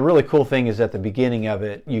 and the really cool thing is at the beginning of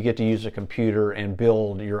it you get to use a computer and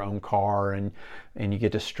build your own car, and you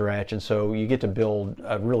get to stretch, and so you get to build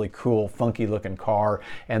a really cool funky looking car.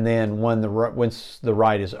 And then once the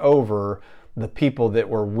ride is over, the people that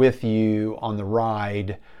were with you on the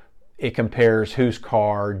ride, it compares whose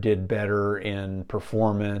car did better in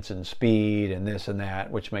performance and speed and this and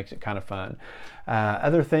that, which makes it kind of fun.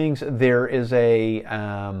 Other things, there is a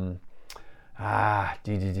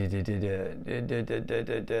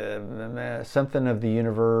something of the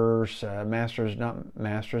universe, Masters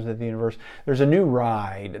of the Universe. There's a new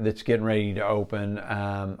ride that's getting ready to open.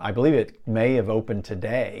 I believe it may have opened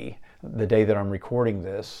today, the day that I'm recording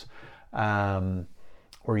this.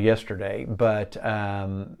 Or yesterday, but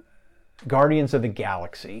Guardians of the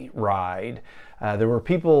Galaxy ride. There were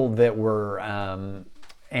people that were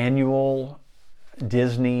annual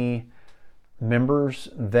Disney members.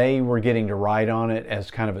 They were getting to ride on it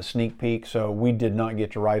as kind of a sneak peek, so we did not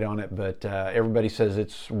get to ride on it, but everybody says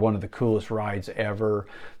it's one of the coolest rides ever.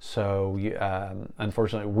 So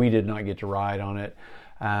unfortunately we did not get to ride on it.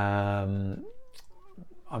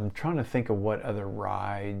 I'm trying to think of what other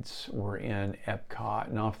rides were in Epcot,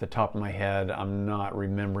 and off the top of my head, I'm not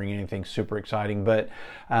remembering anything super exciting. But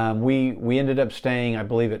we ended up staying, I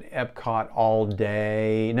believe, at Epcot all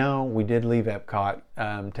day. No, we did leave Epcot,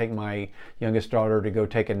 take my youngest daughter to go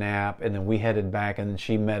take a nap, and then we headed back, and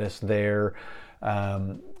she met us there.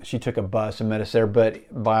 She took a bus and met us there,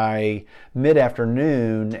 but by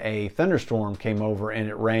mid-afternoon, a thunderstorm came over, and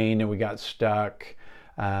it rained, and we got stuck.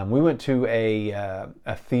 We went to a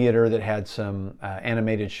theater that had some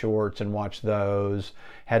animated shorts and watched those.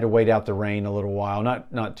 Had to wait out the rain a little while,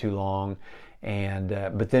 not too long, and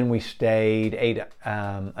but then we stayed, ate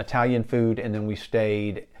Italian food, and then we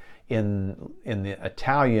stayed in the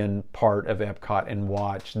Italian part of Epcot and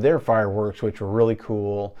watched their fireworks, which were really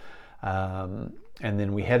cool. And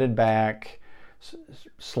then we headed back,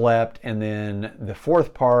 slept, and then the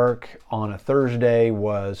fourth park on a Thursday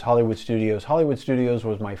was Hollywood Studios. Hollywood Studios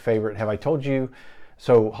was my favorite. Have I told you?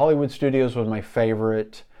 So Hollywood Studios was my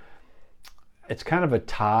favorite. It's kind of a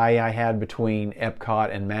tie I had between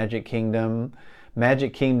Epcot and Magic Kingdom.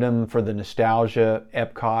 Magic Kingdom for the nostalgia,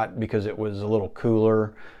 Epcot because it was a little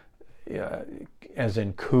cooler, as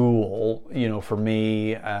in cool, for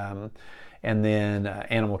me. And then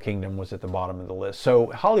Animal Kingdom was at the bottom of the list. So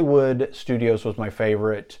Hollywood Studios was my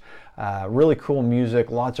favorite. Really cool music,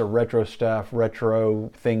 lots of retro stuff, retro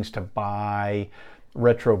things to buy,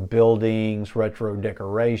 retro buildings, retro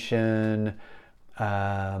decoration.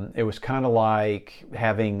 It was kind of like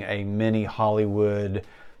having a mini Hollywood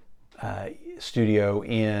studio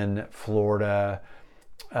in Florida.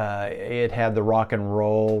 It had the rock and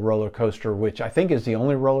roll roller coaster, which I think is the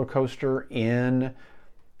only roller coaster in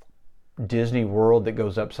Disney World that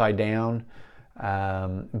goes upside down,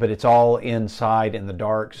 but it's all inside in the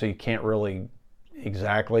dark, so you can't really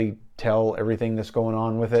exactly tell everything that's going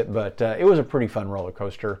on with it, but it was a pretty fun roller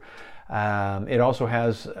coaster. It also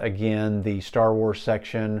has, again, the Star Wars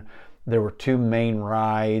section. There were two main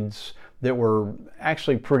rides that were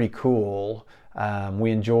actually pretty cool.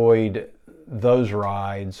 We enjoyed those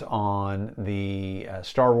rides on the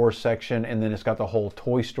Star Wars section, and then it's got the whole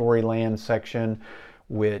Toy Story Land section,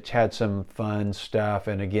 which had some fun stuff.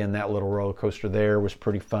 And again, that little roller coaster there was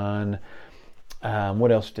pretty fun.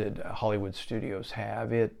 What else did Hollywood Studios have?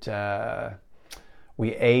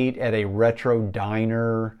 We ate at a retro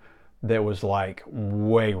diner that was like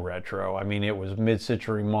way retro. I mean, it was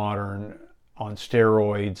mid-century modern on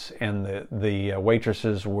steroids, and the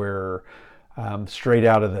waitresses were straight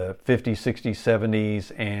out of the 50s, 60s,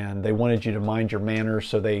 70s, and they wanted you to mind your manners,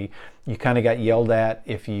 so you kind of got yelled at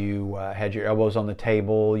if you had your elbows on the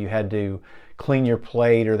table. You had to clean your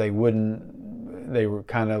plate, or they were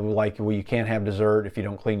kind of like, well, you can't have dessert if you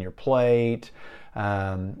don't clean your plate.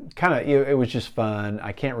 It was just fun.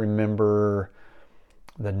 I can't remember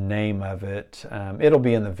the name of it. It'll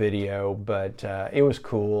be in the video, but it was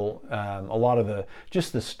cool. A lot of the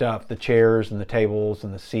stuff, the chairs and the tables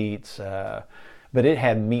and the seats but it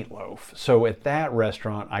had meatloaf. So at that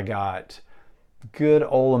restaurant, I got good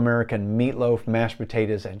old American meatloaf, mashed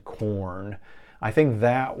potatoes, and corn. I think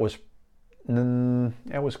that was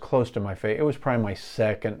close to my favorite. It was probably my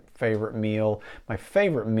second favorite meal. My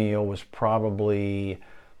favorite meal was probably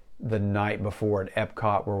the night before at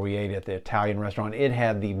Epcot, where we ate at the Italian restaurant. It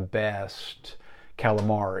had the best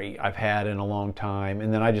calamari I've had in a long time.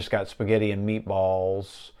 And then I just got spaghetti and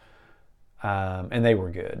meatballs, and they were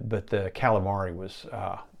good. But the calamari was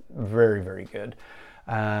very, very good.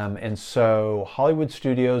 And so Hollywood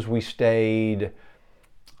Studios, we stayed,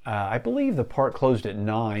 I believe the park closed at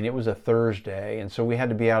 9. It was a Thursday, and so we had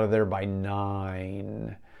to be out of there by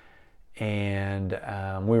 9. And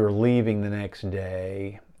we were leaving the next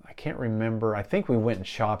day. I can't remember. I think we went and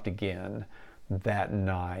shopped again that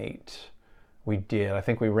night. We did. I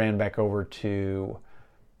think we ran back over to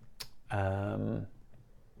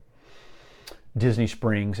Disney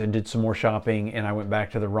Springs and did some more shopping, and I went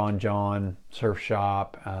back to the Ron Jon surf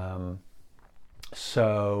shop. Trying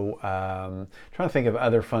to think of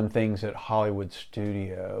other fun things at Hollywood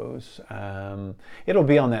Studios. It'll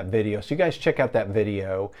be on that video, so you guys check out that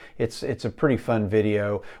video. It's a pretty fun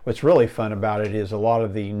video. What's really fun about it is a lot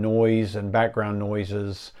of the noise and background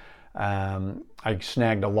noises. I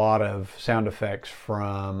snagged a lot of sound effects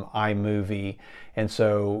from iMovie, and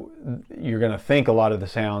so you're going to think a lot of the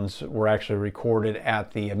sounds were actually recorded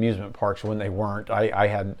at the amusement parks when they weren't.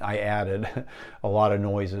 I added a lot of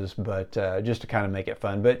noises, but just to kind of make it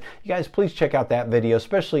fun. But you guys, please check out that video,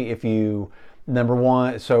 especially if you, number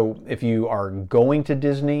one, so if you are going to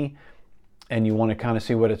Disney and you want to kind of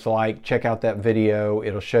see what it's like, check out that video.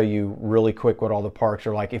 It'll show you really quick what all the parks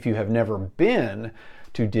are like. If you have never been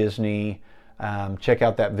to Disney, check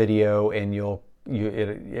out that video, and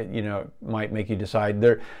it might make you decide.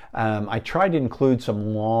 There, I tried to include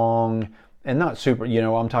some long and not super.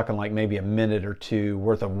 I'm talking like maybe a minute or two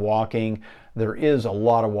worth of walking. There is a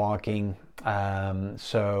lot of walking,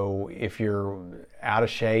 so if you're out of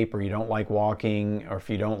shape or you don't like walking, or if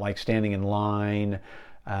you don't like standing in line,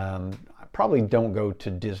 probably don't go to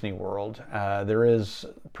Disney World. There is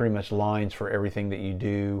pretty much lines for everything that you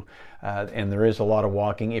do, and there is a lot of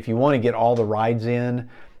walking. If you want to get all the rides in,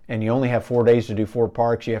 and you only have 4 days to do 4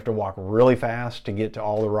 parks, you have to walk really fast to get to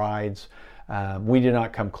all the rides. We did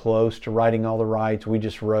not come close to riding all the rides. We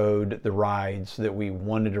just rode the rides that we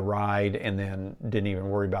wanted to ride, and then didn't even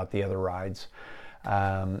worry about the other rides.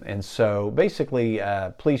 And so basically,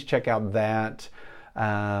 please check out that.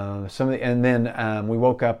 And then we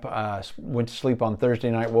woke up, went to sleep on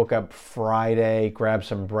Thursday night, woke up Friday, grabbed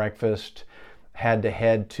some breakfast, had to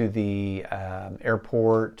head to the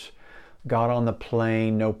airport, got on the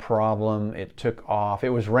plane, no problem. It took off. It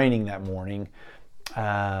was raining that morning.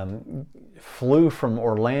 Flew from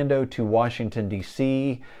Orlando to Washington,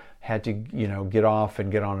 D.C., had to, get off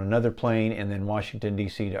and get on another plane, and then Washington,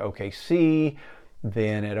 D.C. to OKC.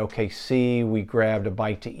 Then at OKC, we grabbed a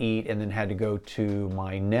bite to eat, and then had to go to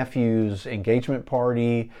my nephew's engagement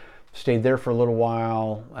party. Stayed there for a little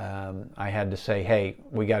while. I had to say, hey,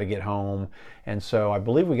 we got to get home. And so I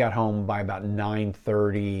believe we got home by about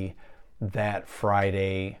 9:30 that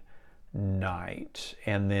Friday night.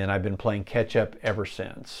 And then I've been playing catch up ever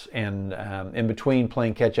since. And in between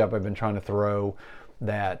playing catch up, I've been trying to throw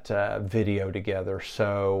that video together.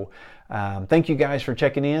 So thank you guys for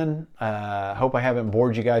checking in. Hope I haven't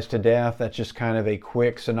bored you guys to death. That's just kind of a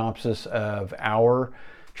quick synopsis of our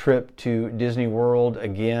trip to Disney World.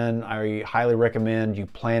 Again, I highly recommend you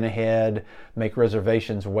plan ahead, make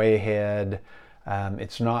reservations way ahead.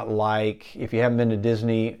 It's not like, if you haven't been to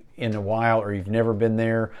Disney in a while, or you've never been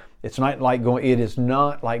there, it is not like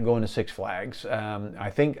going to Six Flags. I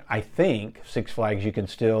think Six Flags, you can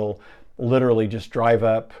still literally just drive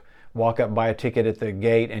up, walk up, buy a ticket at the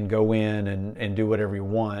gate, and go in and do whatever you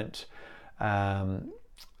want. And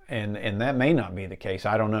that may not be the case.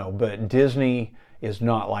 I don't know. But Disney is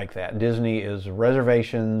not like that. Disney is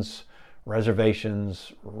reservations,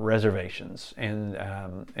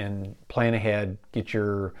 and plan ahead. Get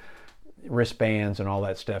your wristbands and all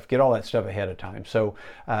that stuff. Get all that stuff ahead of time. So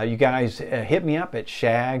you guys hit me up at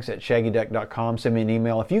shags@shaggyduck.com. Send me an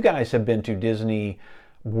email. If you guys have been to Disney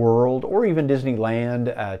World or even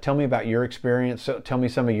Disneyland, tell me about your experience. So tell me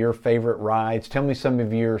some of your favorite rides. Tell me some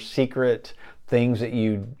of your secret things that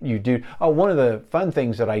you do. Oh, one of the fun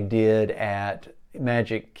things that I did at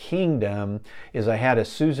Magic Kingdom is I had a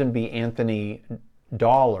Susan B. Anthony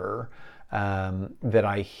dollar that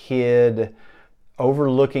I hid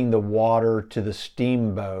overlooking the water to the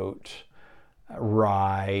steamboat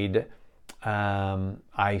ride.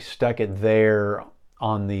 I stuck it there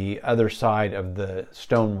on the other side of the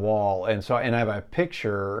stone wall, and I have a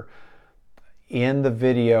picture in the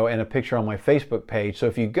video and a picture on my Facebook page. So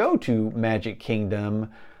if you go to Magic Kingdom,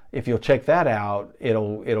 if you'll check that out,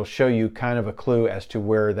 it'll show you kind of a clue as to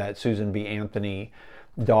where that Susan B. Anthony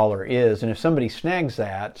dollar is. And if somebody snags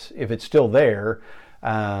that, if it's still there,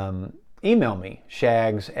 email me,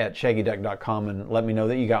 shags@shaggyduck.com, and let me know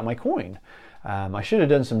that you got my coin. I should have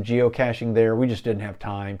done some geocaching there. We just didn't have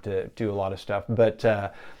time to do a lot of stuff. But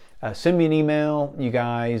send me an email, you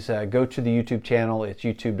guys. Go to the YouTube channel. It's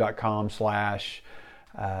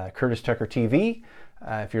youtube.com/Curtis Tucker TV.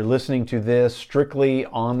 If you're listening to this strictly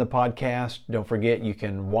on the podcast, don't forget you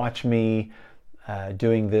can watch me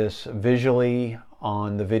doing this visually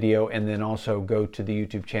on the video, and then also go to the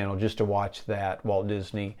YouTube channel just to watch that Walt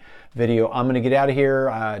Disney video. I'm going to get out of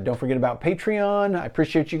here. Don't forget about Patreon. I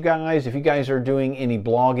appreciate you guys. If you guys are doing any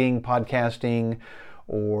blogging, podcasting,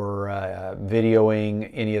 or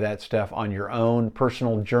videoing, any of that stuff on your own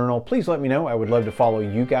personal journal, please let me know. I would love to follow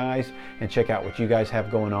you guys and check out what you guys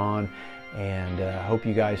have going on. And hope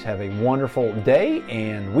you guys have a wonderful day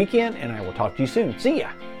and weekend, and I will talk to you soon. See ya!